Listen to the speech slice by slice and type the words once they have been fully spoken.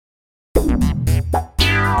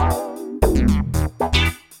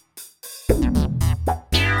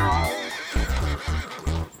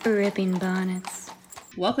Ripping Bonnets.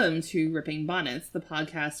 Welcome to Ripping Bonnets, the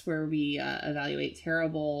podcast where we evaluate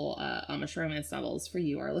terrible Amish romance novels for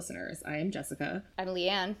you, our listeners. I am Jessica. I'm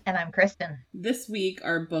Leanne. And I'm Kristen. This week,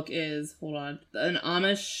 our book is, an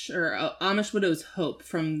Amish Widow's Hope.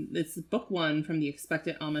 It's book one from the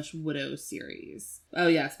Expectant Amish Widow series. Oh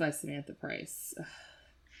yes, by Samantha Price.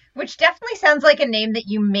 Which definitely sounds like a name that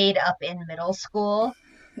you made up in middle school.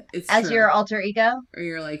 It's as true. your alter ego? Or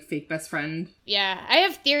your, fake best friend. Yeah, I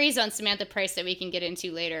have theories on Samantha Price that we can get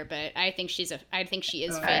into later, but I think she is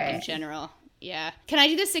fake in general. Yeah. Can I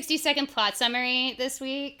do the 60-second plot summary this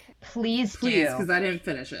week? Please, because I didn't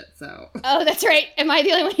finish it, so. Oh, that's right. Am I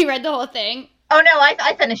the only one who read the whole thing? Oh, no,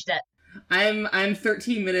 I finished it. I'm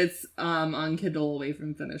 13 minutes on Kindle away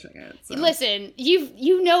from finishing it. So. Listen,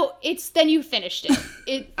 you know then you finished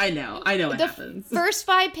it. I know what happens. The first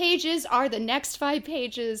 5 pages are the next 5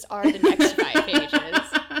 pages are the next 5 pages.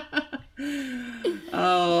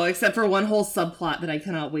 Oh, except for one whole subplot that I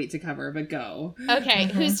cannot wait to cover, but go. Okay,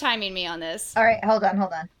 who's timing me on this? All right, hold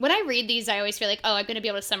on. When I read these, I always feel like, oh, I'm going to be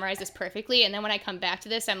able to summarize this perfectly, and then when I come back to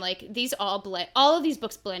this, I'm like, all of these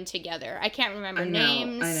books blend together. I can't remember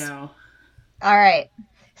names. I know. All right,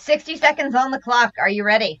 60 seconds on the clock. Are you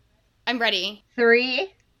ready? I'm ready.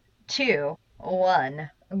 3, 2,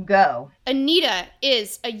 1, go. Anita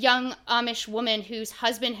is a young Amish woman whose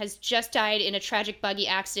husband has just died in a tragic buggy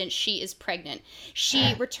accident. She is pregnant.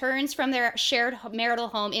 She returns from their shared marital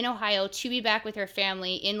home in Ohio to be back with her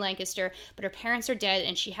family in Lancaster, but her parents are dead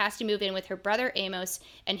and she has to move in with her brother Amos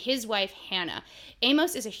and his wife Hannah.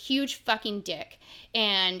 Amos is a huge fucking dick,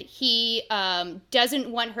 and he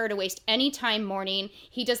doesn't want her to waste any time mourning.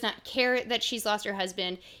 He does not care that she's lost her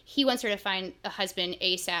husband. He wants her to find a husband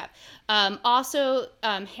ASAP. Also,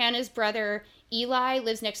 Hannah's brother Eli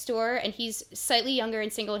lives next door, and he's slightly younger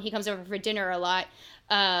and single, and he comes over for dinner a lot.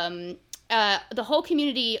 The whole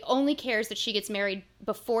community only cares that she gets married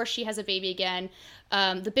before she has a baby again.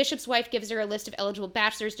 The bishop's wife gives her a list of eligible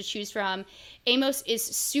bachelors to choose from. Amos is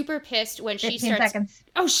super pissed when she starts... 15 seconds.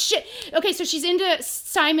 Oh, shit. Okay, so she's into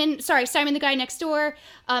Simon the guy next door.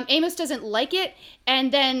 Amos doesn't like it.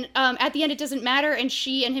 And then at the end, it doesn't matter, and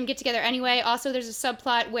she and him get together anyway. Also, there's a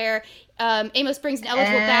subplot where Amos brings an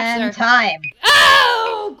eligible bachelor. And time.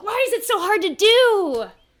 Oh! Why is it so hard to do?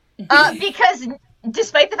 Because...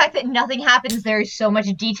 despite the fact that nothing happens, there is so much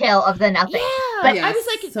detail of the nothing. Yeah, but I was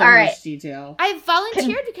like, so all right. much detail. I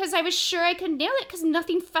volunteered because I was sure I could nail it because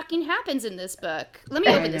nothing fucking happens in this book. Let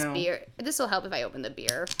me open this beer. This will help if I open the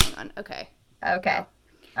beer. Hang on. Okay. All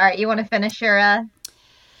right, you want to finish your...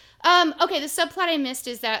 Okay, the subplot I missed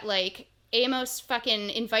is that, Amos fucking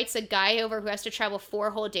invites a guy over who has to travel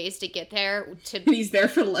 4 whole days to get there. And he's there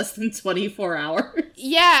for less than 24 hours.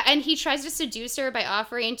 Yeah, and he tries to seduce her by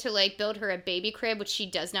offering to, build her a baby crib, which she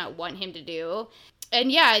does not want him to do. And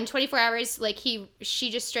yeah, in 24 hours, she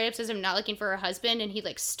just straight up says, I'm not looking for her husband, and he,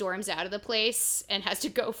 storms out of the place and has to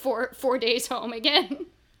go 4 days home again.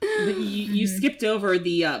 But you skipped over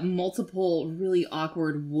the multiple really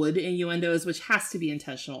awkward wood innuendos, which has to be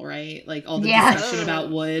intentional, right? All the discussion about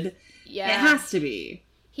wood. Yeah. It has to be.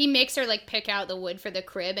 He makes her, pick out the wood for the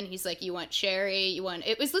crib, and he's like, you want cherry, you want...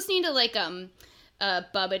 It was listening to,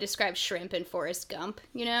 Bubba describe shrimp in Forrest Gump,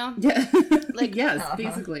 you know? Yeah. Yes,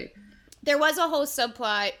 basically. There was a whole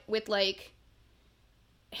subplot with,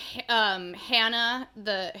 Hannah,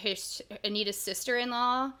 Anita's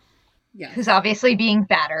sister-in-law. Yeah. who's obviously being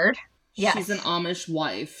battered. Yes. She's an Amish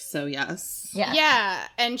wife, so yes. Yeah,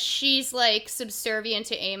 and she's, subservient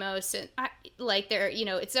to Amos, and, they're,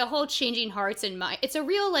 it's a whole changing hearts and mind. It's a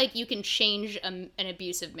real, you can change an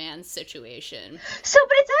abusive man's situation. So,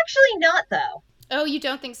 but it's actually not, though. Oh, you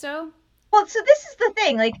don't think so? Well, so this is the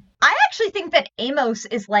thing, I actually think that Amos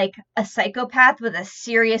is, a psychopath with a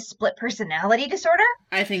serious split personality disorder.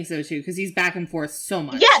 I think so, too, because he's back and forth so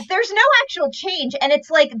much. Yeah, there's no actual change, and it's,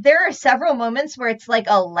 there are several moments where it's,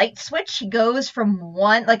 a light switch. He goes from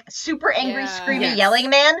one, super angry, screamy, yelling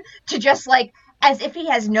man to just, as if he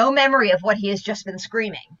has no memory of what he has just been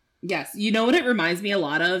screaming. Yes. You know what it reminds me a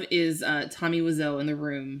lot of is Tommy Wiseau in The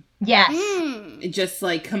Room. Yes. It just,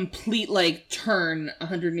 complete, turn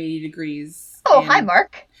 180 degrees. Oh, hi,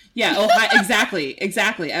 Mark. Yeah, oh, hi,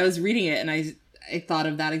 exactly. I was reading it, and I thought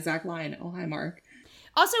of that exact line. Oh, hi, Mark.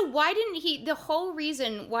 Also, why didn't the whole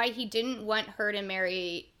reason why he didn't want her to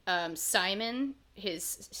marry Simon,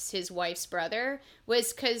 his wife's brother,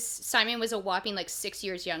 was because Simon was a whopping, 6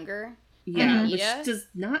 years younger than Anita. Which does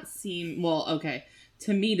not seem, well, okay,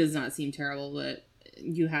 to me does not seem terrible, but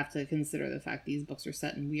you have to consider the fact these books are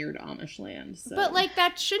set in weird Amish land. So. But, like,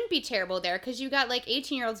 that shouldn't be terrible there, because you got, like,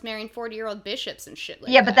 18-year-olds marrying 40-year-old bishops and shit like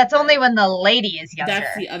that. Yeah, but that's only when the lady is younger.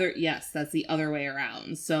 That's the other way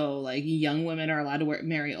around. So, like, young women are allowed to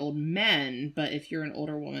marry old men, but if you're an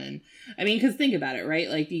older woman... I mean, because think about it, right?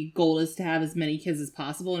 Like, the goal is to have as many kids as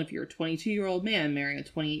possible, and if you're a 22-year-old man marrying a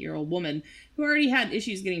 28-year-old woman who already had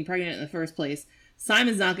issues getting pregnant in the first place...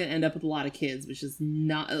 Simon's not going to end up with a lot of kids, which is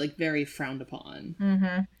not, like, very frowned upon.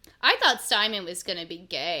 Mm-hmm. I thought Simon was going to be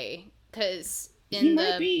gay, because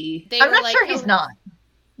might be. I'm not sure he's not.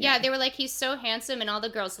 Yeah, they were like, he's so handsome and all the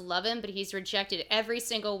girls love him, but he's rejected every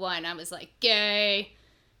single one. I was like, gay.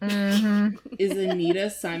 Mm-hmm. Is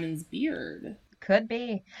Anita Simon's beard? Could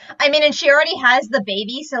be. I mean, and she already has the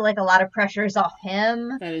baby, so, like, a lot of pressure's off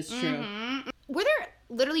him. That is true. Mm-hmm. Were there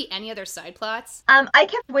literally any other side plots? I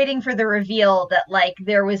kept waiting for the reveal that, like,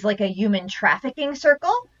 there was, like, a human trafficking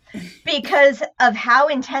circle because of how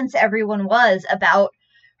intense everyone was about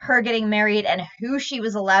her getting married and who she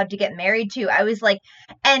was allowed to get married to. I was like,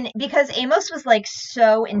 and because Amos was, like,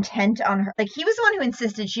 so intent on her, like, he was the one who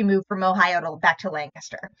insisted she move from Ohio back to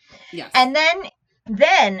Lancaster. Yes. And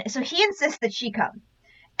then, so he insists that she come.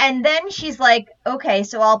 And then she's like, okay,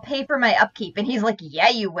 so I'll pay for my upkeep. And he's like, yeah,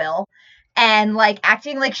 you will. And, like,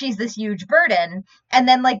 acting like she's this huge burden, and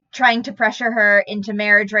then, like, trying to pressure her into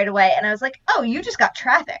marriage right away. And I was like, oh, you just got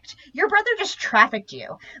trafficked. Your brother just trafficked you.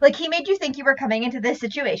 Like, he made you think you were coming into this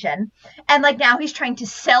situation, and, like, now he's trying to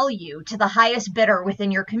sell you to the highest bidder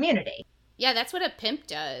within your community. Yeah, that's what a pimp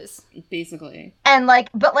does. Basically. And, like,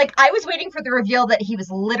 but, like, I was waiting for the reveal that he was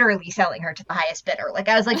literally selling her to the highest bidder. Like,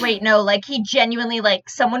 I was like, wait, no, like, he genuinely, like,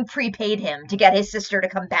 someone prepaid him to get his sister to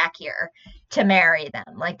come back here to marry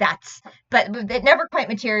them. Like, that's, but it never quite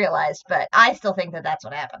materialized, but I still think that that's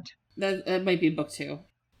what happened. That might be book 2.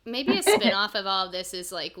 Maybe a spin-off of all of this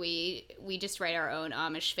is, like, we just write our own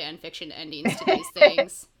Amish fan fiction endings to these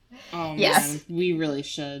things. Oh, yes. Man, we really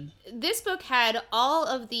should. This book had all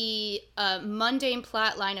of the mundane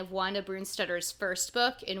plot line of Wanda Brunstutter's first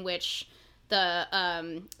book, in which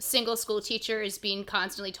the single school teacher is being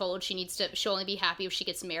constantly told she'll only be happy if she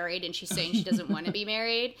gets married, and she's saying she doesn't want to be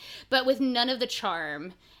married, but with none of the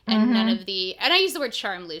charm and none of the, and I use the word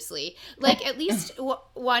charm loosely, like, at least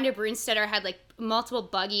Wanda Brunstutter had, like, multiple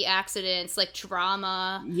buggy accidents, like,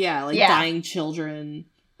 drama. Yeah, like dying children,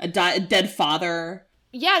 a dead father.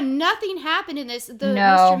 Yeah, nothing happened in this. The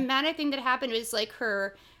No. most dramatic thing that happened was, like,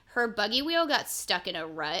 her buggy wheel got stuck in a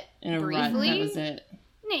rut briefly. That was it.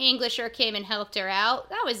 And the Englisher came and helped her out.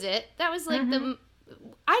 That was it. That was, like,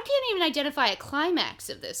 I can't even identify a climax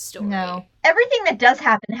of this story. No. Everything that does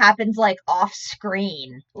happen happens, like, off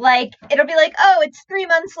screen. Like, it'll be like, oh, it's 3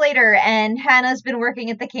 months later, and Hannah's been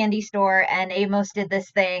working at the candy store, and Amos did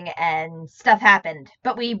this thing, and stuff happened.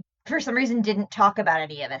 But we, for some reason, didn't talk about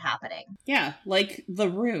any of it happening. Yeah, like The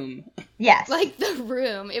Room. Yes. Like The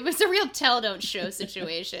Room. It was a real tell-don't show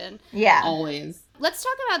situation. Yeah. Always. Let's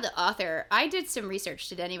talk about the author. I did some research.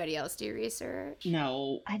 Did anybody else do research?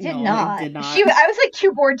 No. I did no, not. I did not. I was, like,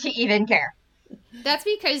 too bored to even care. That's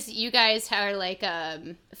because you guys are, like,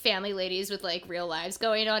 family ladies with, like, real lives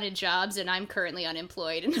going on and jobs, and I'm currently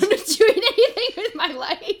unemployed and I'm not doing anything with my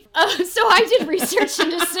life. So I did research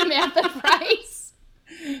into Samantha Price.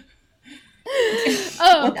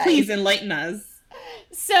 Oh, please enlighten us.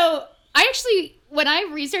 So I actually, when I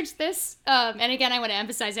researched this, and again, I want to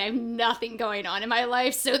emphasize I have nothing going on in my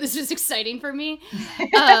life, so this was exciting for me.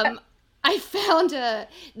 I found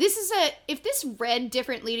if this read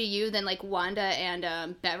differently to you than, like, Wanda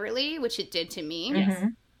and Beverly, which it did to me,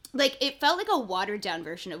 like, it felt like a watered down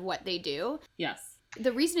version of what they do. Yes.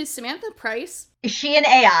 The reason is Samantha Price. Is she an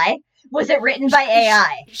AI? Was it written by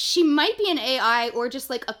AI? She might be an AI or just,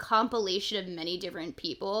 like, a compilation of many different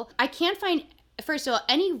people. I can't find, first of all,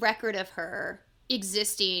 any record of her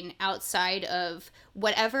existing outside of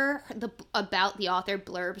whatever about the author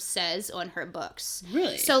blurb says on her books.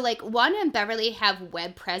 Really? So, like, Wanda and Beverly have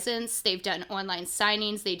web presence. They've done online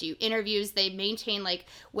signings. They do interviews. They maintain, like,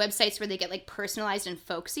 websites where they get, like, personalized and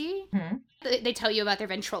folksy. They tell you about their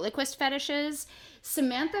ventriloquist fetishes.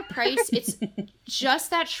 Samantha Price, it's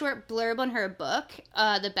just that short blurb on her book,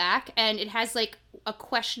 the back, and it has, like, a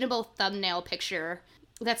questionable thumbnail picture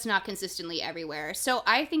that's not consistently everywhere. So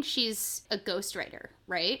I think she's a ghostwriter,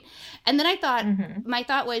 right? And then I thought, my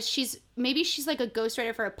thought was she's like a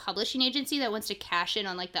ghostwriter for a publishing agency that wants to cash in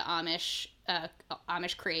on, like, the Amish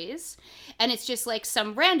craze. And it's just, like,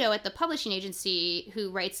 some rando at the publishing agency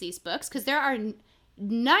who writes these books, because there are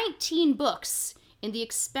 19 books in the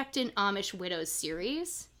Expectant Amish Widows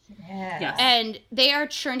series. Yeah. Yes. And they are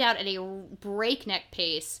churned out at a breakneck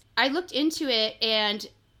pace. I looked into it, and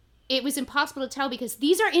it was impossible to tell because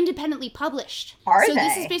these are independently published. Are so they?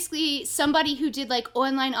 This is basically somebody who did like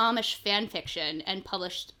online Amish fan fiction and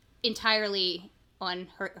published entirely on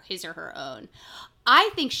his or her own.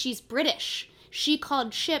 I think she's British. She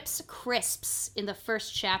called chips crisps in the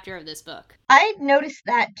first chapter of this book. I noticed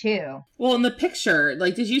that too. Well, in the picture,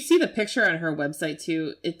 like, did you see the picture on her website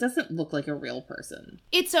too? It doesn't look like a real person.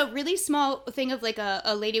 It's a really small thing of like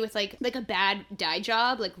a lady with like a bad dye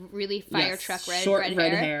job, like really fire truck red, short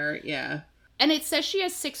red hair. Yeah. And it says she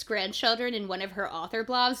has 6 grandchildren in one of her author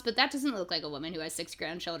blogs, but that doesn't look like a woman who has 6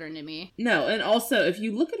 grandchildren to me. No, and also, if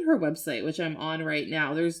you look at her website, which I'm on right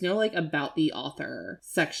now, there's no, like, about the author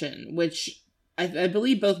section, which I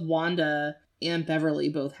believe both Wanda and Beverly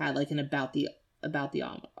both had, like, an about the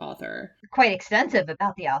author. Quite extensive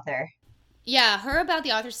about the author. Yeah, her about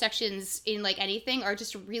the author sections in, like, anything are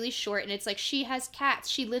just really short, and it's like, she has cats,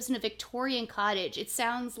 she lives in a Victorian cottage. It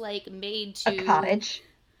sounds like made to... A cottage?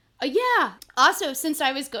 Yeah. Also, since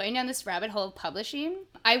I was going down this rabbit hole of publishing,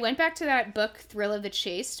 I went back to that book, Thrill of the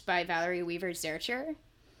Chaste by Valerie Weaver Zercher.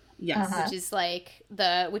 Yes. Which is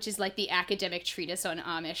like the academic treatise on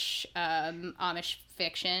Amish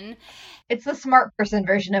fiction. It's the smart person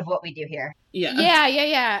version of what we do here.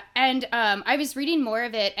 Yeah. And I was reading more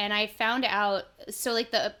of it, and I found out, so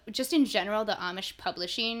like just in general, the Amish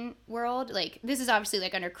publishing world, like this is obviously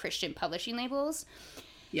like under Christian publishing labels.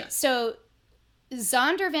 Yes. So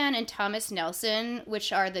Zondervan and Thomas Nelson,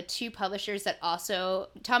 which are the 2 publishers that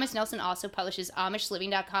Thomas Nelson also publishes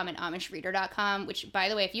AmishLiving.com and AmishReader.com, which, by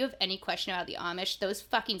the way, if you have any question about the Amish, those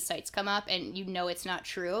fucking sites come up and you know it's not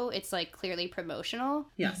true. It's, like, clearly promotional.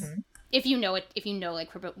 Yes. Mm-hmm. If you know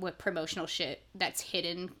like, what promotional shit that's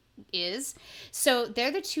hidden is. So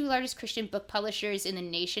they're the 2 largest Christian book publishers in the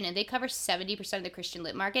nation, and they cover 70% of the Christian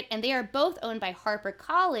lit market, and they are both owned by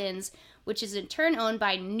HarperCollins, which is in turn owned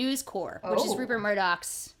by News Corp, which is Rupert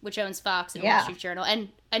Murdoch's, which owns Fox and Wall Street Journal, and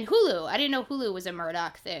Hulu. I didn't know Hulu was a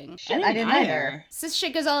Murdoch thing. Shit, I didn't either. So this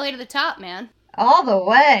shit goes all the way to the top, man. All the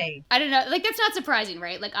way. I don't know. Like, that's not surprising,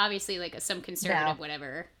 right? Like, obviously, like, some conservative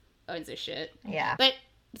whatever owns this shit. Yeah. But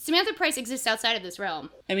Samantha Price exists outside of this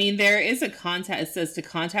realm. I mean, there is a contact. It says to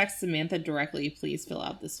contact Samantha directly, please fill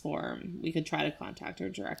out this form. We could try to contact her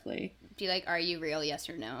directly. Be like, are you real? Yes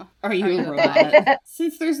or no? Are you a robot?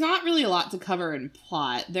 Since there's not really a lot to cover in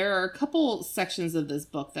plot, there are a couple sections of this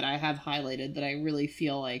book that I have highlighted that I really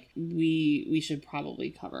feel like we should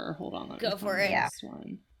probably cover. Hold on, let me go for it. Next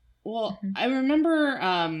one. Well, I remember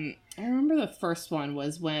the first one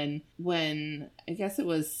was when I guess it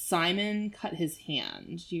was Simon cut his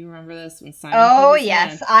hand. Do you remember this? When Simon cut his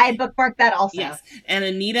hand? I bookmarked that also. Yes. And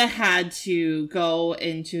Anita had to go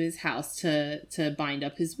into his house to bind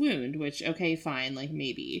up his wound, which, okay, fine, like,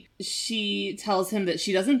 maybe. She tells him that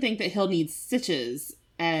she doesn't think that he'll need stitches,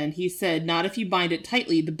 and he said, not if you bind it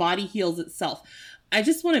tightly, the body heals itself. I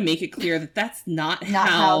just want to make it clear that that's not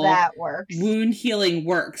how that works. Wound healing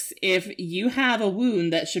works. If you have a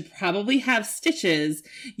wound that should probably have stitches,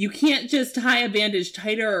 you can't just tie a bandage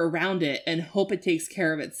tighter around it and hope it takes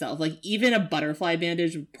care of itself. Like, even a butterfly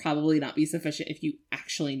bandage would probably not be sufficient if you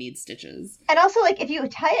actually need stitches. And also, like, if you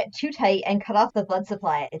tie it too tight and cut off the blood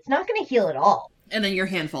supply, it's not going to heal at all. And then your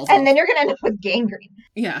hand falls off. And then you're going to end up with gangrene.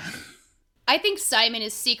 Yeah. I think Simon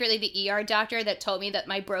is secretly the ER doctor that told me that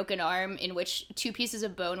my broken arm, in which 2 pieces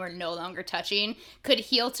of bone were no longer touching, could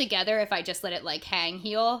heal together if I just let it, like, hang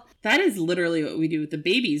heal. That is literally what we do with the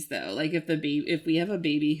babies, though. Like, if we have a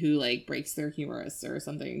baby who, like, breaks their humerus or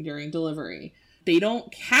something during delivery, they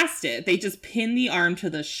don't cast it. They just pin the arm to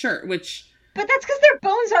the shirt, which... But that's because their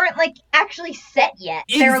bones aren't, like, actually set yet.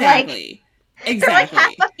 Exactly. They're like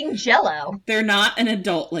half fucking Jello. They're not an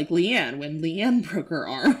adult like Leanne when Leanne broke her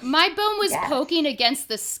arm. My bone was poking against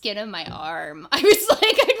the skin of my arm. I was like,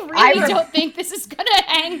 I really don't think this is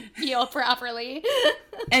gonna heal properly.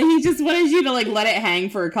 And he just wanted you to, like, let it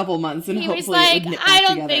hang for a couple months and hopefully it would knit back I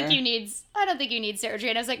don't together. think you need surgery.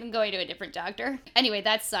 And I was like, I'm going to a different doctor. Anyway,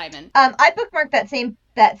 that's Simon. I bookmarked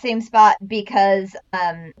that same spot because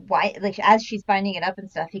why, like, as she's binding it up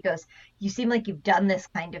and stuff, he goes, you seem like you've done this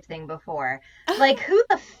kind of thing before. Like, who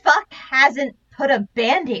the fuck hasn't put a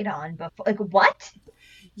Band-Aid on before? Like, what?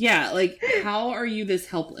 Yeah, like, how are you this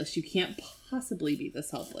helpless? You can't possibly be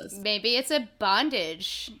this helpless. Maybe it's a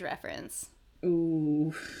bondage reference.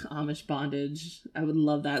 Ooh, Amish bondage. I would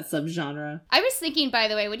love that subgenre. I was thinking, by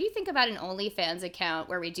the way, what do you think about an OnlyFans account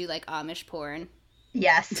where we do, like, Amish porn?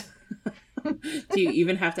 Yes. Do you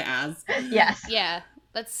even have to ask? Yes. Yeah.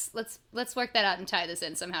 Let's work that out and tie this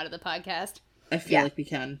in somehow to the podcast. I feel like we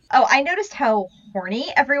can. Oh, I noticed how horny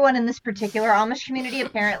everyone in this particular Amish community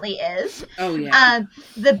apparently is. Oh, yeah.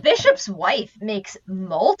 The bishop's wife makes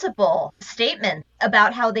multiple statements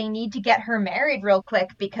about how they need to get her married real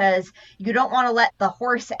quick because you don't want to let the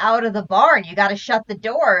horse out of the barn. You got to shut the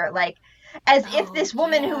door. Like, as if this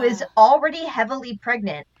woman who is already heavily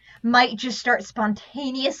pregnant might just start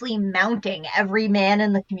spontaneously mounting every man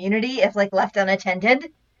in the community if, like, left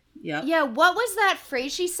unattended. Yep. Yeah, what was that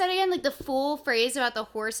phrase she said again? Like the full phrase about the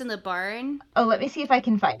horse in the barn? Oh, let me see if I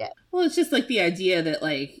can find it. Well, it's just like the idea that,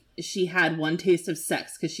 like, she had one taste of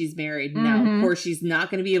sex because she's married. Now, of course, she's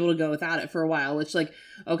not going to be able to go without it for a while, which, like,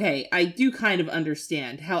 okay, I do kind of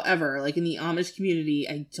understand. However, like, in the Amish community,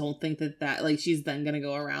 I don't think that like, she's then going to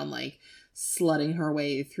go around, like, slutting her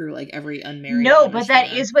way through, like, every unmarried No, Amish but that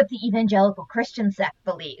woman. is what the evangelical Christian sect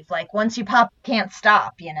believe. Like, once you pop, can't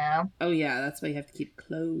stop, you know? Oh, yeah, that's why you have to keep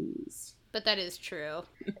closed. But that is true.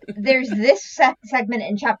 There's this segment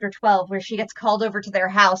in chapter 12 where she gets called over to their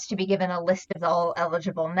house to be given a list of all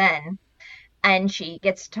eligible men. And she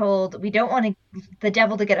gets told, we don't want the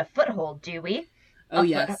devil to get a foothold, do we? Oh,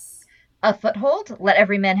 yes. A foothold? Let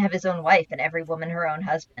every man have his own wife and every woman her own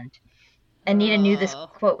husband. Anita knew this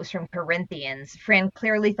quote was from Corinthians. Fran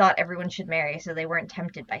clearly thought everyone should marry so they weren't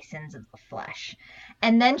tempted by sins of the flesh.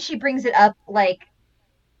 And then she brings it up, like,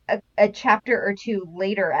 a chapter or two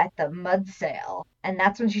later at the mud sale. And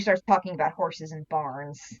that's when she starts talking about horses and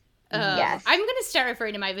barns. Yes. I'm going to start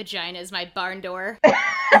referring to my vagina as my barn door. I'm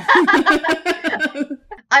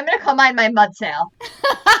going to call mine my mud sale.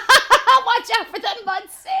 Watch out for the mud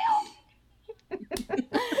sale.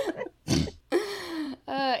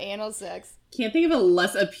 Anal sex. Can't think of a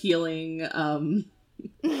less appealing way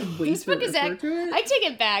This book to is refer to it. I take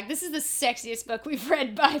it back. This is the sexiest book we've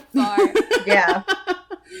read by far. Yeah.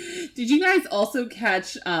 Did you guys also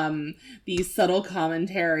catch the subtle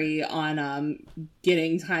commentary on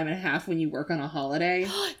getting time and a half when you work on a holiday?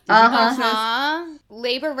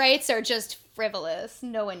 Labor rights are just frivolous.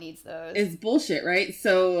 No one needs those. It's bullshit, right?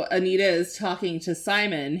 So Anita is talking to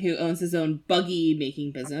Simon, who owns his own buggy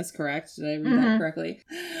making business, correct? Did I read that correctly?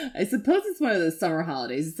 I suppose it's one of those summer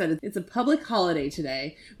holidays. It said it's a public holiday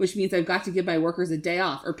today, which means I've got to give my workers a day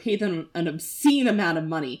off or pay them an obscene amount of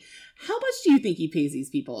money. How much do you think he pays these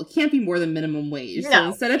people? It can't be more than minimum wage. No. So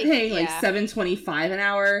instead of paying like $7.25 an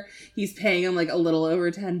hour, he's paying them like a little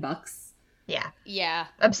over $10. Yeah. Yeah.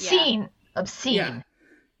 Obscene. Yeah. Obscene.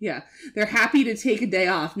 Yeah. They're happy to take a day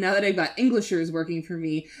off. Now that I've got Englishers working for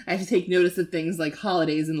me, I have to take notice of things like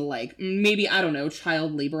holidays and the like. Maybe, I don't know,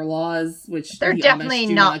 child labor laws, which they're the definitely Amish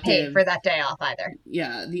do not paid give. for that day off either.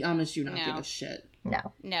 Yeah, the Amish do not give a shit.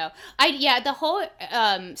 No. The whole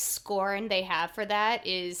scorn they have for that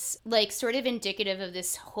is like sort of indicative of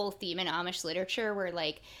this whole theme in Amish literature where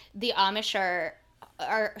like the Amish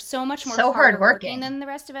are so much more hardworking than the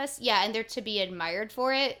rest of us. Yeah, and they're to be admired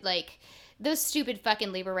for it. Like those stupid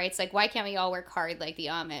fucking labor rights, like why can't we all work hard like the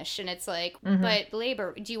Amish? And it's like, but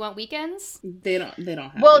labor, do you want weekends? They don't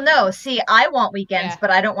have Well, weekends. No, see, I want weekends,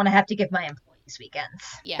 but I don't want to have to give my employees weekends.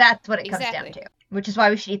 Yeah, that's what it comes down to. Which is why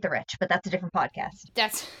we should eat the rich, but that's a different podcast.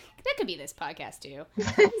 That could be this podcast too.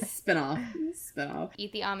 Spin-off.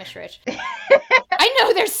 Eat the Amish rich. I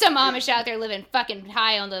know there's some Amish out there living fucking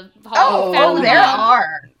high on the there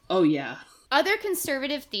are. Oh yeah. Other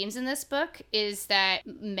conservative themes in this book is that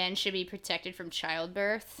men should be protected from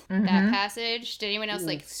childbirth. That passage. Did anyone else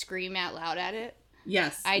like scream out loud at it?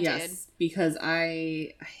 Yes, I did. Because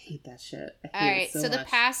I hate that shit. I hate it so much. The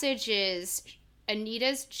passage is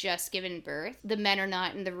Anita's just given birth. The men are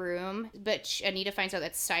not in the room, but Anita finds out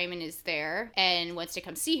that Simon is there and wants to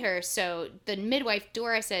come see her. So the midwife,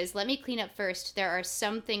 Dora, says, "Let me clean up first. There are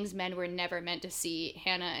some things men were never meant to see."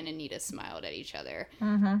 Hannah and Anita smiled at each other.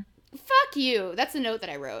 Fuck you. That's the note that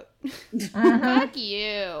I wrote. Fuck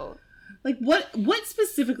you. Like, what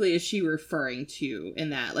specifically is she referring to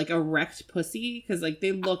in that? Like, a wrecked pussy? Because, like,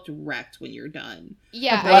 they looked wrecked when you're done.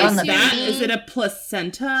 Yeah. Is it a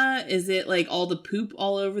placenta? Is it, like, all the poop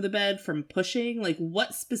all over the bed from pushing? Like,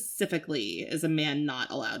 what specifically is a man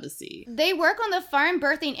not allowed to see? They work on the farm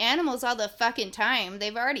birthing animals all the fucking time.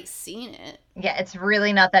 They've already seen it. Yeah, it's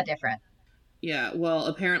really not that different. Yeah, well,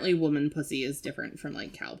 apparently woman pussy is different from,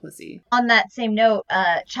 like, cow pussy. On that same note,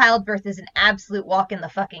 childbirth is an absolute walk in the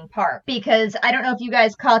fucking park. Because I don't know if you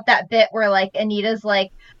guys caught that bit where, like, Anita's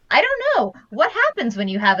like, I don't know, what happens when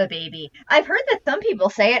you have a baby? I've heard that some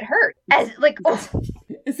people say it hurt. As, like, oh.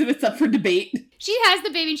 As if it's up for debate. She has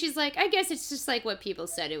the baby and she's like, I guess it's just like what people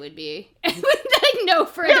said it would be. Like, no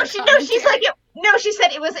further No, she's like, she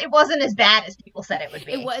said it wasn't as bad as people said it would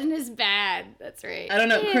be. It wasn't as bad. That's right. I don't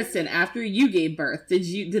know, Kristen, after you gave birth,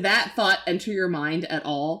 did that thought enter your mind at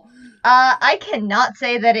all? I cannot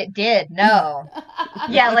say that it did. No.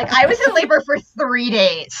 Yeah, like I was in labor for 3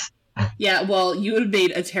 days. Yeah, well, you would have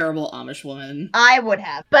made a terrible Amish woman. I would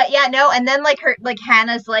have. But yeah, no, and then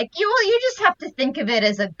Hannah's like, you just have to think of it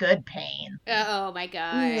as a good pain. Oh my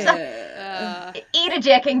god. Eat a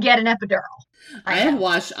dick and get an epidural. I have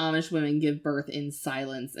watched Amish women give birth in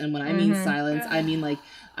silence, and when I mean silence, I mean like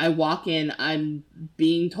I walk in, I'm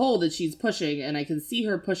being told that she's pushing, and I can see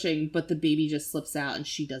her pushing, but the baby just slips out, and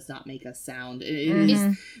she does not make a sound. It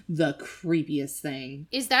is the creepiest thing.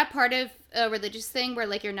 Is that part of a religious thing where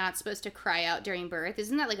like you're not supposed to cry out during birth?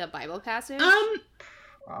 Isn't that like a Bible passage?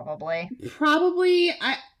 Probably.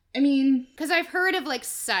 I mean, because I've heard of like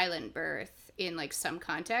silent birth in like some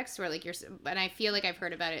contexts where like and I feel like I've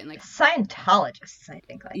heard about it in like Scientologists, I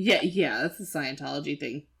think. Yeah, that's a Scientology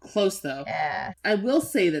thing. Close though. Yeah. I will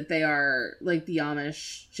say that they are like the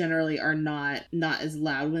Amish generally are not as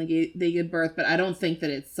loud when they give birth, but I don't think that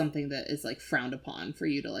it's something that is like frowned upon for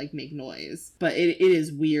you to like make noise. But it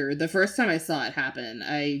is weird. The first time I saw it happen,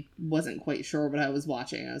 I wasn't quite sure what I was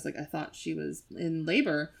watching. I was like, I thought she was in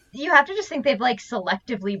labor. You have to just think they've like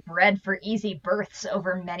selectively bred for easy births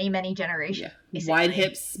over many, many generations. Yeah. Wide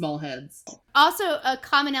hips, small heads. Also, a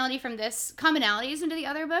commonalities into the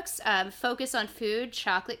other books. Focus on food.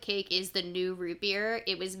 Chocolate cake is the new root beer.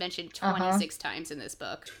 It was mentioned 26 times in this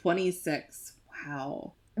book. 26.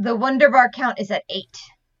 Wow. The Wonder Bar count is at 8.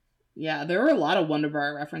 Yeah, there were a lot of Wonder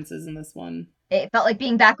Bar references in this one. It felt like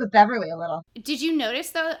being back with Beverly a little. Did you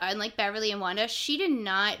notice, though, unlike Beverly and Wanda, she did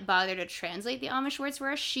not bother to translate the Amish words for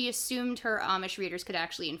us. She assumed her Amish readers could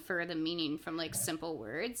actually infer the meaning from, like, simple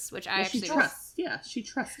words, which I actually... She trusts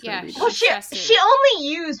her readers. Well, she only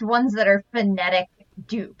used ones that are phonetic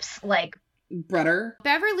dupes, like... Brudder?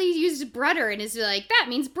 Beverly used brudder and is like, that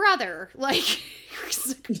means brother. Like,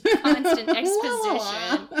 constant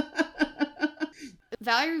exposition.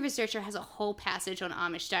 Valerie Researcher has a whole passage on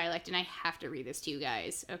Amish dialect, and I have to read this to you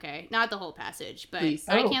guys, okay? Not the whole passage, but I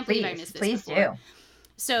can't believe I missed this before. Please do.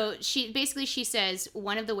 So she says,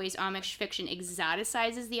 one of the ways Amish fiction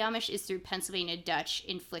exoticizes the Amish is through Pennsylvania Dutch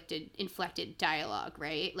inflected dialogue,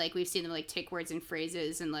 right? Like, we've seen them, like, take words and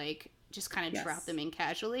phrases and, like, just kind of drop them in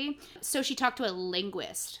casually. So she talked to a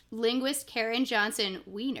linguist. Linguist Karen Johnson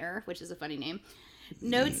Wiener, which is a funny name,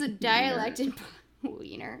 notes the dialect in...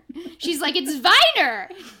 Wiener. She's like, it's Viner!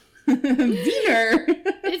 Wiener!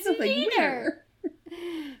 It's like Wiener!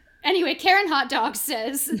 Anyway, Karen Hot Dog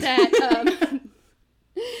says that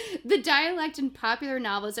the dialect in popular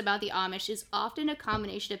novels about the Amish is often a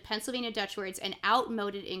combination of Pennsylvania Dutch words and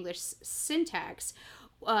outmoded English syntax.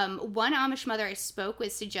 One Amish mother I spoke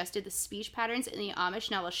with suggested the speech patterns in the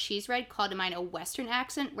Amish novel she's read called to mind a Western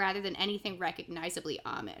accent rather than anything recognizably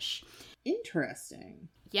Amish. Interesting.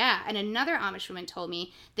 Yeah, and another Amish woman told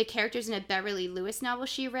me the characters in a Beverly Lewis novel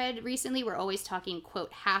she read recently were always talking,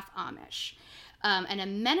 quote, half Amish. And a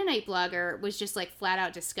Mennonite blogger was just, like, flat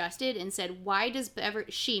out disgusted and said, why does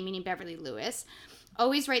she, meaning Beverly Lewis,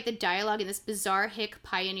 always write the dialogue in this bizarre hick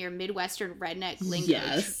pioneer Midwestern redneck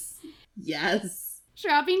language? Yes.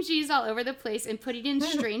 Dropping cheese all over the place and putting in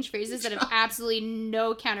strange phrases that have absolutely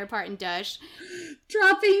no counterpart in Dutch.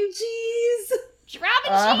 Dropping cheese!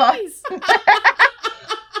 Dropping cheese!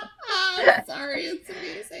 I'm sorry, it's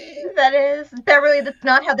amazing. That is, Beverly, that's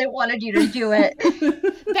not how they wanted you to do it.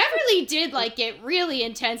 Beverly did, like, get really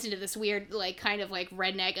intense into this weird, like, kind of, like,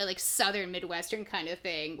 redneck, like, southern Midwestern kind of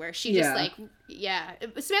thing, where she just, like,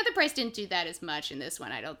 Samantha Price didn't do that as much in this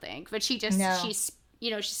one, I don't think, but she just, she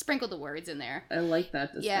sprinkled the words in there. I like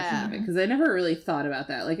that discussion of it, because I never really thought about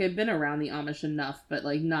that. Like, I've been around the Amish enough, but,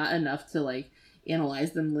 like, not enough to, like,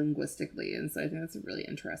 analyze them linguistically, and so I think that's a really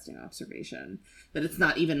interesting observation, that it's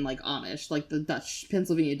not even like Amish, like the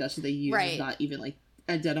Pennsylvania Dutch that they use is not even like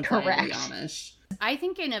identifiably Amish. I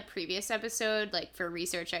think in a previous episode, like for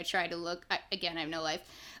research, I try to look, again, I have no life,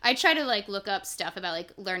 I try to like look up stuff about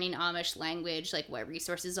like learning Amish language, like what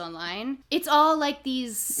resources online. It's all like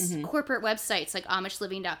these corporate websites like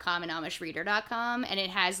AmishLiving.com and AmishReader.com, and it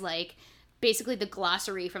has like basically the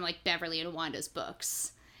glossary from like Beverly and Wanda's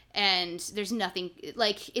books. And there's nothing,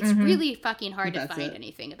 like, it's really fucking hard to find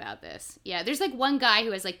anything about this. Yeah, there's, like, one guy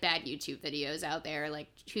who has, like, bad YouTube videos out there, like,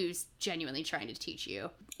 who's genuinely trying to teach you.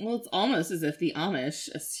 Well, it's almost as if the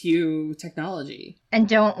Amish eschew technology. And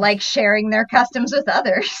don't like sharing their customs with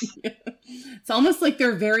others. It's almost like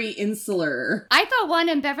they're very insular. I thought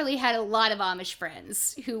Wanda and Beverly had a lot of Amish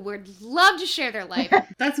friends who would love to share their life.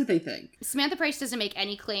 That's what they think. Samantha Price doesn't make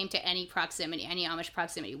any claim to any proximity, any Amish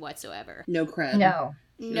proximity whatsoever. No cred. No.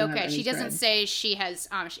 Okay, she doesn't say she has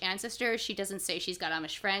Amish ancestors. She doesn't say she's got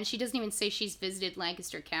Amish friends. She doesn't even say she's visited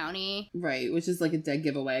Lancaster County. Right, which is like a dead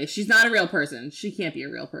giveaway. She's not a real person. She can't be a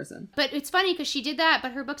real person. But it's funny because she did that,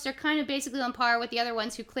 but her books are kind of basically on par with the other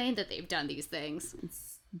ones who claim that they've done these things.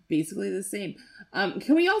 It's basically the same.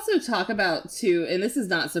 Can we also talk about, too, and this is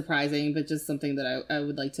not surprising, but just something that I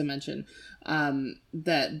would like to mention,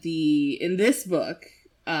 that in this book,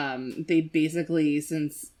 they basically,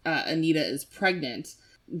 since Anita is pregnant,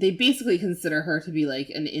 they basically consider her to be like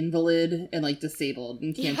an invalid and like disabled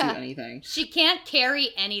and can't do anything. She can't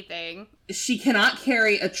carry anything. She cannot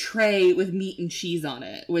carry a tray with meat and cheese on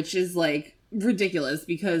it, which is like ridiculous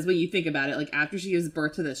because when you think about it, like after she gives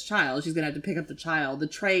birth to this child, she's gonna have to pick up the child. The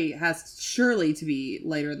tray has surely to be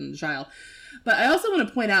lighter than the child. But I also want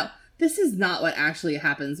to point out, this is not what actually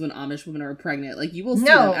happens when Amish women are pregnant. Like, you will see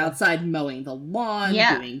them outside mowing the lawn,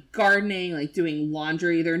 doing gardening, like, doing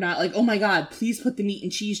laundry. They're not like, oh my god, please put the meat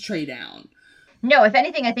and cheese tray down. No, if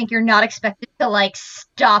anything, I think you're not expected to, like,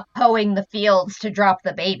 stop hoeing the fields to drop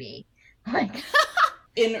the baby. Like,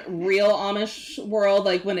 in real Amish world,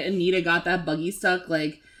 like, when Anita got that buggy stuck,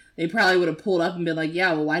 like, they probably would have pulled up and been like,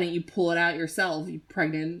 yeah, well, why didn't you pull it out yourself, you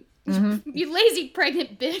pregnant... Mm-hmm. You lazy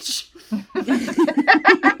pregnant bitch.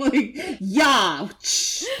 Like, yeah.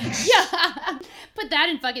 Yeah. Put that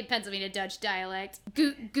in fucking Pennsylvania Dutch dialect.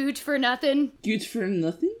 Goot for nothing. Goot for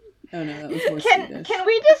nothing? Oh no, that was more Swedish. Can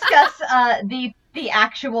we discuss the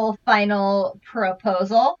actual final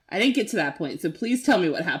proposal? I didn't get to that point, so please tell me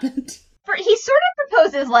what happened. He sort of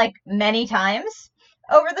proposes like many times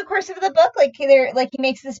over the course of the book. Like he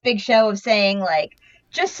makes this big show of saying like,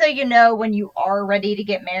 just so you know, when you are ready to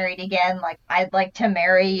get married again, like, I'd like to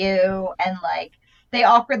marry you. And, like, they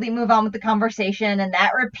awkwardly move on with the conversation, and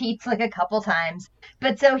that repeats, like, a couple times.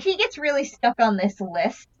 But so he gets really stuck on this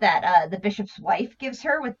list that the bishop's wife gives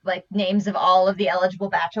her with, like, names of all of the eligible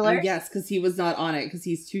bachelors. Oh, yes, because he was not on it, because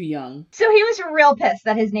he's too young. So he was real pissed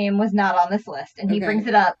that his name was not on this list, and he brings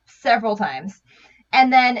it up several times.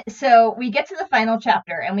 And then, so we get to the final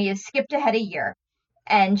chapter, and we have skipped ahead a year.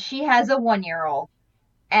 And she has a 1-year-old.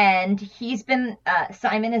 And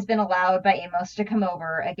Simon has been allowed by Amos to come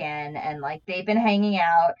over again, and, like, they've been hanging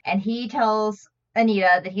out, and he tells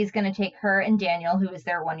Anita that he's going to take her and Daniel, who is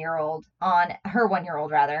their 1-year-old, on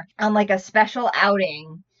like, a special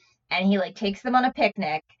outing, and he, like, takes them on a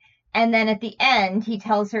picnic, and then at the end, he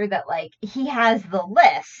tells her that, like, he has the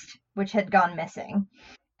list, which had gone missing,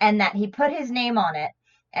 and that he put his name on it,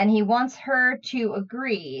 and he wants her to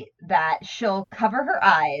agree that she'll cover her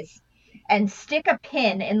eyes and stick a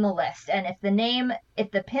pin in the list. And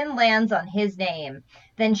if the pin lands on his name,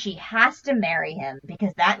 then she has to marry him,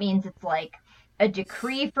 because that means it's like a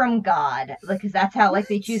decree from God, because that's how like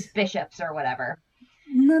they choose bishops or whatever.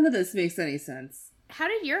 None of this makes any sense. How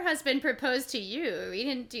did your husband propose to you? We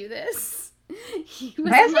didn't do this.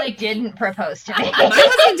 My husband didn't propose to me.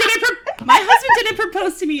 My husband didn't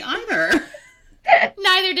propose to me either.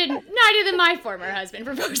 Neither did my former husband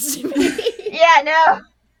propose to me. Yeah, no.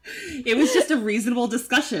 It was just a reasonable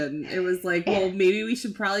discussion. It was like, well, maybe we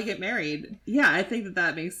should probably get married. Yeah, I think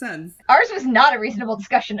that makes sense. Ours was not a reasonable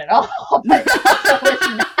discussion at all, but it also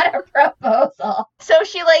was not a proposal. So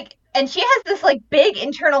she she has this like big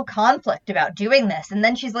internal conflict about doing this, and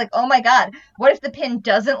then she's like, oh my god, what if the pin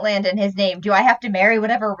doesn't land in his name? Do I have to marry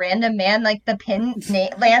whatever random man like the pin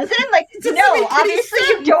lands in? Like, no, obviously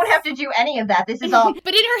you don't have to do any of that. This is all.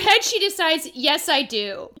 But in her head she decides, yes I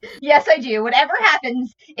do. Yes I do. Whatever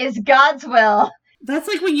happens is God's will. That's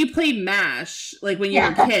like when you play MASH, like when you're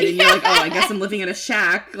a kid and you're like, oh, I guess I'm living in a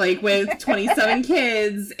shack, like with 27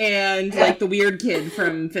 kids and like the weird kid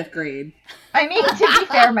from 5th grade. I mean, to be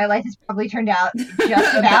fair, my life has probably turned out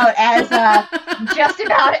just about as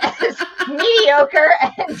mediocre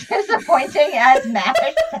and disappointing as MASH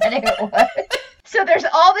said it was. So there's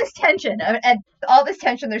all this tension,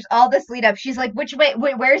 there's all this lead up. She's like, which way,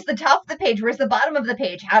 wait, where's the top of the page? Where's the bottom of the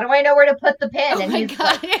page? How do I know where to put the pin? Oh and my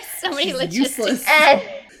god, like, so many logistics. Useless. And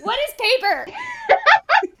what is paper?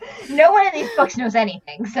 No one in these books knows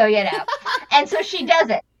anything, so you know. And so she does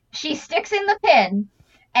it. She sticks in the pin,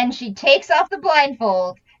 and she takes off the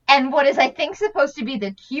blindfold, and what is, I think, supposed to be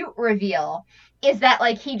the cute reveal is that,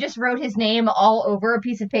 like, he just wrote his name all over a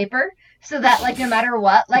piece of paper, so that, like, no matter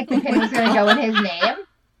what, like, the pin was going to go in his name.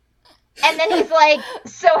 And then he's like,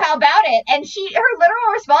 so how about it? And her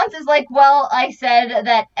literal response is like, well, I said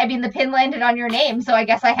that, I mean, the pin landed on your name, so I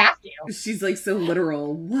guess I have to. She's like, so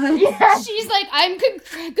literal. What? Yeah. She's like, I'm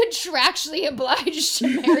contractually obliged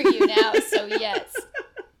to marry you now, so yes.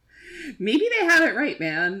 Maybe they have it right,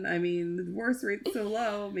 man. I mean, the divorce rate's so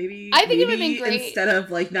low. Maybe I think it would have been great. Instead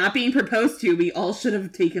of like not being proposed to, we all should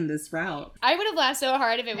have taken this route. I would have laughed so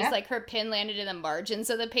hard if it was like her pin landed in the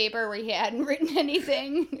margins of the paper where he hadn't written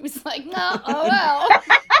anything. It was like, no, oh well.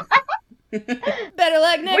 Better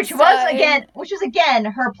luck next time. Which was again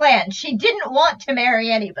her plan. She didn't want to marry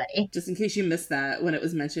anybody. Just in case you missed that when it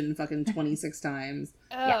was mentioned fucking 26 times.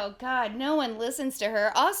 Oh God, no one listens to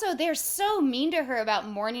her. Also, they're so mean to her about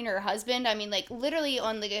mourning her husband. I mean, like literally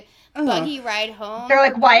on the buggy ride home. They're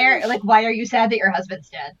like, why are you sad that your husband's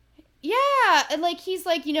dead? Yeah, and like he's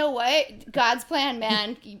like, you know what? God's plan,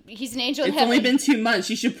 man. He's an angel in heaven. It's only been 2 months.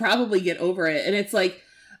 You should probably get over it. And it's like,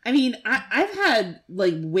 I mean, I've had,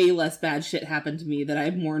 like, way less bad shit happen to me that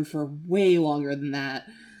I've mourned for way longer than that.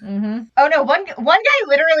 Mm-hmm. Oh, no, one guy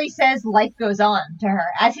literally says life goes on to her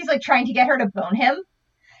as he's, like, trying to get her to bone him.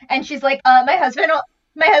 And she's like, my husband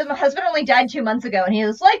only died 2 months ago. And he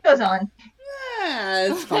goes, life goes on.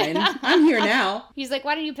 Yeah, it's fine. I'm here now. He's like,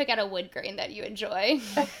 why don't you pick out a wood grain that you enjoy?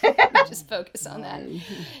 Just focus on that.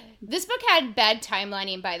 This book had bad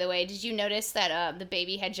timelining, by the way. Did you notice that the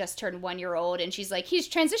baby had just turned 1 year old and she's like, he's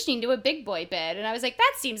transitioning to a big boy bed? And I was like,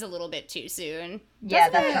 that seems a little bit too soon. Yeah,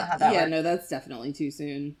 that's not how that works. Yeah, no, that's definitely too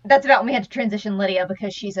soon. That's about when we had to transition Lydia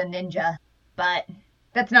because she's a ninja. But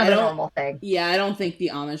that's not a normal thing. Yeah, I don't think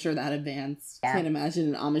the Amish are that advanced. Yeah. Can't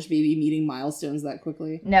imagine an Amish baby meeting milestones that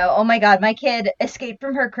quickly. No, oh my God, my kid escaped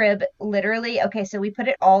from her crib, literally. Okay, so we put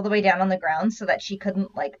it all the way down on the ground so that she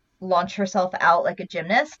couldn't, like, launch herself out like a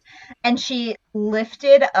gymnast. And she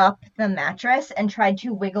lifted up the mattress and tried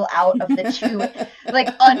to wiggle out of the two, like,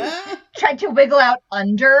 tried to wiggle out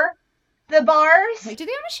under the bars. Like, do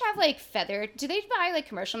they almost have like do they buy like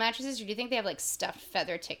commercial mattresses, or do you think they have like stuffed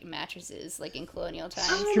feather mattresses like in colonial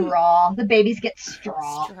times? Straw. The babies get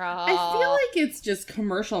straw. I feel like it's just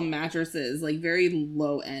commercial mattresses, like very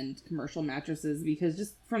low end commercial mattresses, because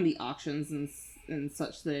just from the auctions and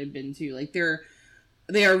such that I've been to, like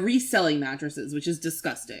they are reselling mattresses, which is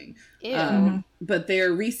disgusting. Ew. But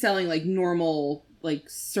they're reselling like normal like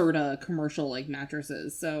Serta commercial like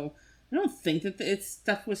mattresses, so I don't think that it's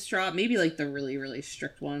stuffed with straw. Maybe, like, the really, really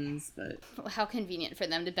strict ones, but... How convenient for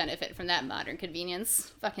them to benefit from that modern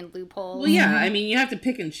convenience. Fucking loophole. Well, yeah, I mean, you have to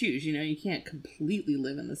pick and choose, you know? You can't completely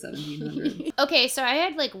live in the 1700s. Okay, so I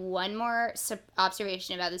had, like, one more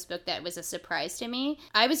observation about this book that was a surprise to me.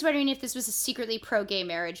 I was wondering if this was a secretly pro-gay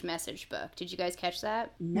marriage message book. Did you guys catch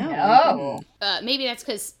that? No. Maybe that's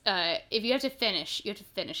because if you have to finish, you have to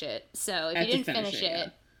finish it. So if you didn't finish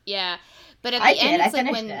it, yeah. But at the end, it's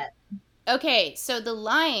like when... It. Okay, so the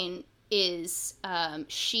line is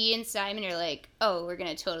she and Simon are like, oh, we're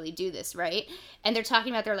going to totally do this, right? And they're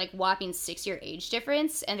talking about their, like, whopping 6-year age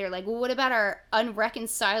difference. And they're like, well, what about our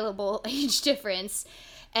unreconcilable age difference?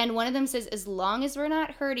 And one of them says, as long as we're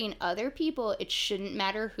not hurting other people, it shouldn't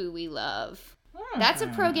matter who we love. That's a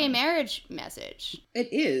pro-gay marriage message. It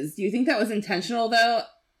is. Do you think that was intentional, though?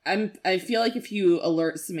 I feel like if you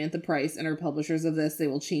alert Samantha Price and her publishers of this, they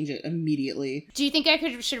will change it immediately. Do you think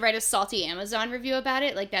I should write a salty Amazon review about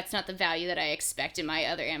it? Like, that's not the value that I expect in my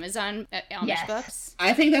other Amazon Amish books?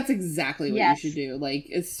 I think that's exactly what you should do. Like,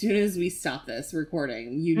 as soon as we stop this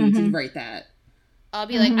recording, you need to write that. I'll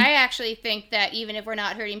be like, I actually think that even if we're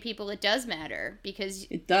not hurting people, it does matter, because...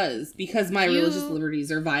 It does, because my religious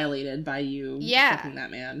liberties are violated by you fucking that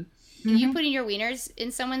man. You putting your wieners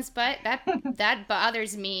in someone's butt, that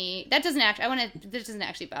bothers me. That doesn't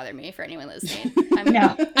actually bother me, for anyone listening. I'm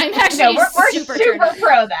actually we're super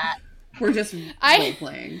pro that. We're just role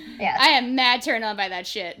playing. Yeah. I am mad turned on by that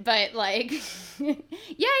shit, but like,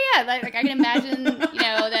 yeah, like I can imagine,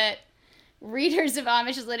 that readers of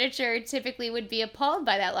Amish literature typically would be appalled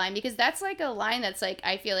by that line, because that's like a line that's like,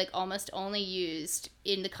 I feel like almost only used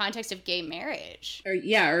in the context of gay marriage. Or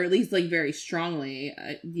at least like very strongly.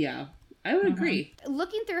 I would agree.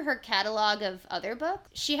 Looking through her catalog of other books,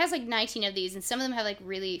 she has like 19 of these, and some of them have like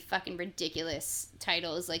really fucking ridiculous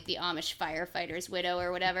titles, like The Amish Firefighter's Widow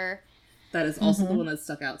or whatever. That is also the one that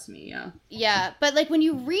stuck out to me, yeah. Yeah, but like when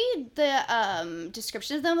you read the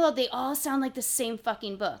descriptions of them, they all sound like the same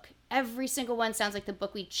fucking book. Every single one sounds like the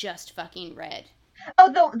book we just fucking read. Oh,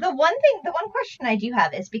 the one question I do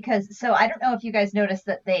have is because, so I don't know if you guys noticed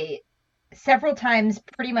that they several times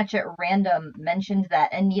pretty much at random mentioned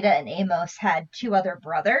that Anita and Amos had 2 other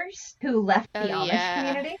brothers who left the Amish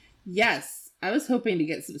community. Yes. I was hoping to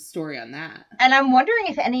get some story on that. And I'm wondering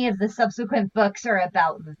if any of the subsequent books are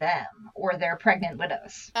about them or their pregnant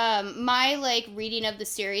widows. My reading of the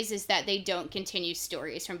series is that they don't continue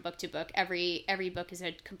stories from book to book. Every book is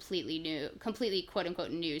a completely quote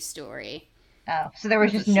unquote new story. Oh, so there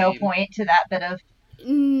was just no point to that bit of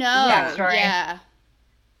backstory. Yeah.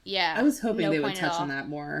 Yeah. I was hoping no they would point at touch all. on that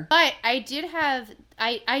more. But I did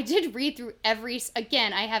read through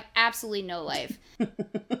again, I have absolutely no life.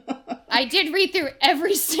 I did read through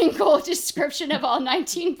every single description of all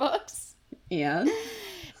 19 books. And?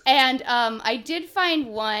 And I did find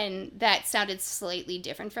one that sounded slightly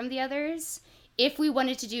different from the others. If we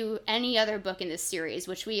wanted to do any other book in this series,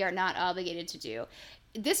 which we are not obligated to do,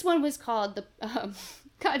 this one was called the...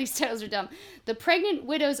 God, these titles are dumb. The Pregnant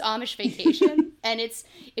Widow's Amish Vacation. And it's,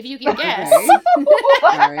 if you can guess...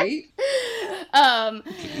 All right.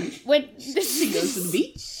 When She goes to the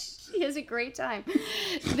beach. She has a great time.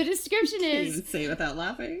 The description Can't is... even say it without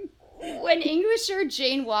laughing. When Englisher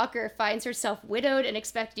Jane Walker finds herself widowed and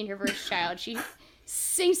expecting her first child, she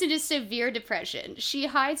sinks into severe depression. She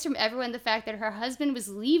hides from everyone the fact that her husband was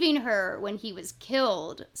leaving her when he was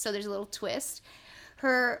killed. So there's a little twist.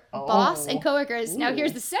 Her boss and coworkers... Now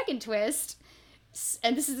here's the second twist.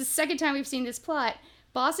 And this is the second time we've seen this plot.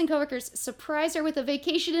 Boss and coworkers surprise her with a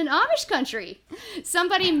vacation in Amish country.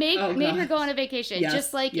 Somebody made her go on a vacation,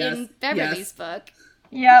 just like in Beverly's book.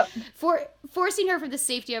 Yep. Forcing her from the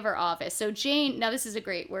safety of her office. So Jane, now this is a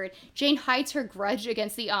great word, Jane hides her grudge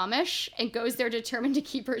against the Amish and goes there determined to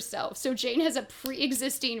keep herself. So Jane has a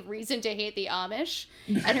pre-existing reason to hate the Amish,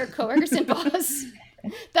 and her coworkers and boss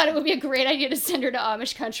thought it would be a great idea to send her to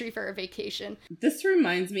Amish country for a vacation. This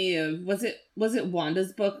reminds me of, was it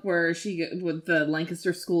Wanda's book where she, with the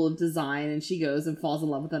Lancaster School of Design, and she goes and falls in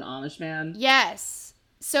love with an Amish man? Yes.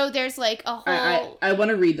 So there's like a whole... I want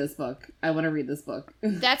to read this book.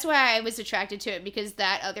 That's why I was attracted to it, because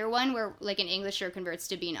that other one where like an Englisher converts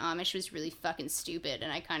to being Amish was really fucking stupid,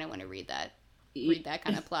 and I kind of want to read that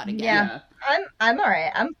kind of plot again. Yeah. I'm all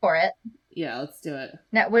right. I'm for it. Yeah, let's do it.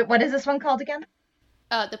 Now, wait, what is this one called again?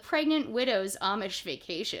 The Pregnant Widow's Amish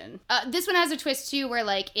Vacation. This one has a twist too, where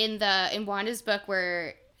like in Wanda's book,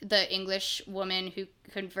 where the English woman who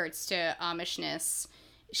converts to Amishness,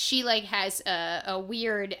 she like has a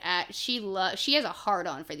weird she has a hard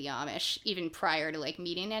on for the Amish even prior to like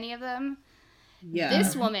meeting any of them. Yeah.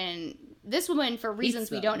 This woman for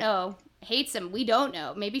reasons we don't know hates them. We don't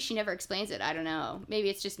know. Maybe she never explains it. I don't know. Maybe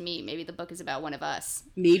it's just me. Maybe the book is about one of us.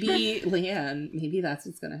 Maybe Leanne, maybe that's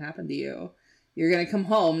what's going to happen to you. You're going to come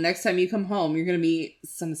home. Next time you come home, you're going to meet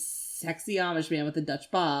some sexy Amish man with a Dutch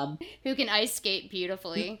bob. Who can ice skate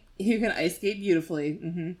beautifully.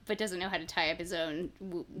 Mm-hmm. But doesn't know how to tie up his own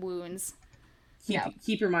wounds.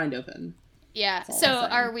 Keep your mind open. Yeah. So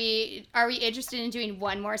are we interested in doing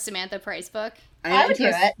one more Samantha Price book? I would do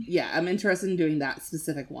it. Yeah, I'm interested in doing that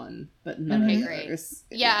specific one, but none of the others.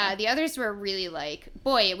 Yeah, the others were really like,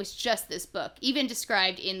 boy, it was just this book. Even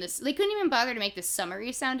described in this, they couldn't even bother to make the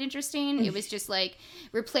summary sound interesting. It was just like,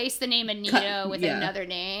 replace the name Anita with another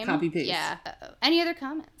name. Copy paste. Yeah. Any other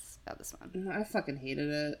comments about this one? I fucking hated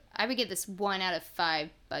it. I would give this 1 out of 5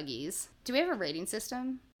 buggies. Do we have a rating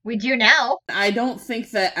system? We do now. I don't think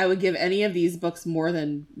that I would give any of these books more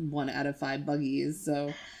than 1 out of 5 buggies,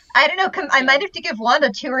 so... I don't know. I might have to give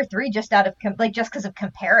Wanda 2 or 3 just out of just because of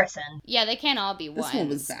comparison. Yeah, they can't all be ones. This one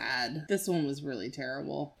was bad. This one was really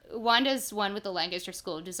terrible. Wanda's one with the Lancaster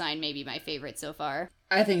School of Design may be my favorite so far.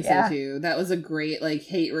 I think so too. That was a great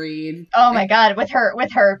hate read. Oh my god, with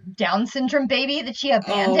her Down syndrome baby that she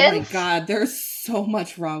abandoned. Oh my god, there's so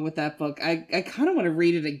much wrong with that book. I kind of want to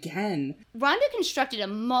read it again. Rhonda constructed a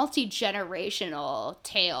multi-generational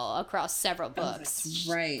tale across several books. That's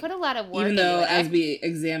right. She put a lot of work Even though, into it. as we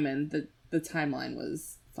examined, the timeline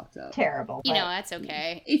was fucked up. Terrible. You know, that's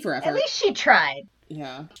okay. A for effort. At least she tried.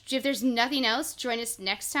 Yeah. If there's nothing else, join us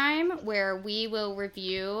next time where we will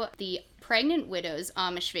review The Pregnant Widow's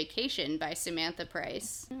Amish Vacation by Samantha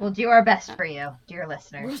Price. We'll do our best for you, dear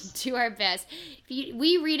listeners. We'll do our best.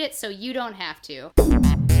 We read it so you don't have to.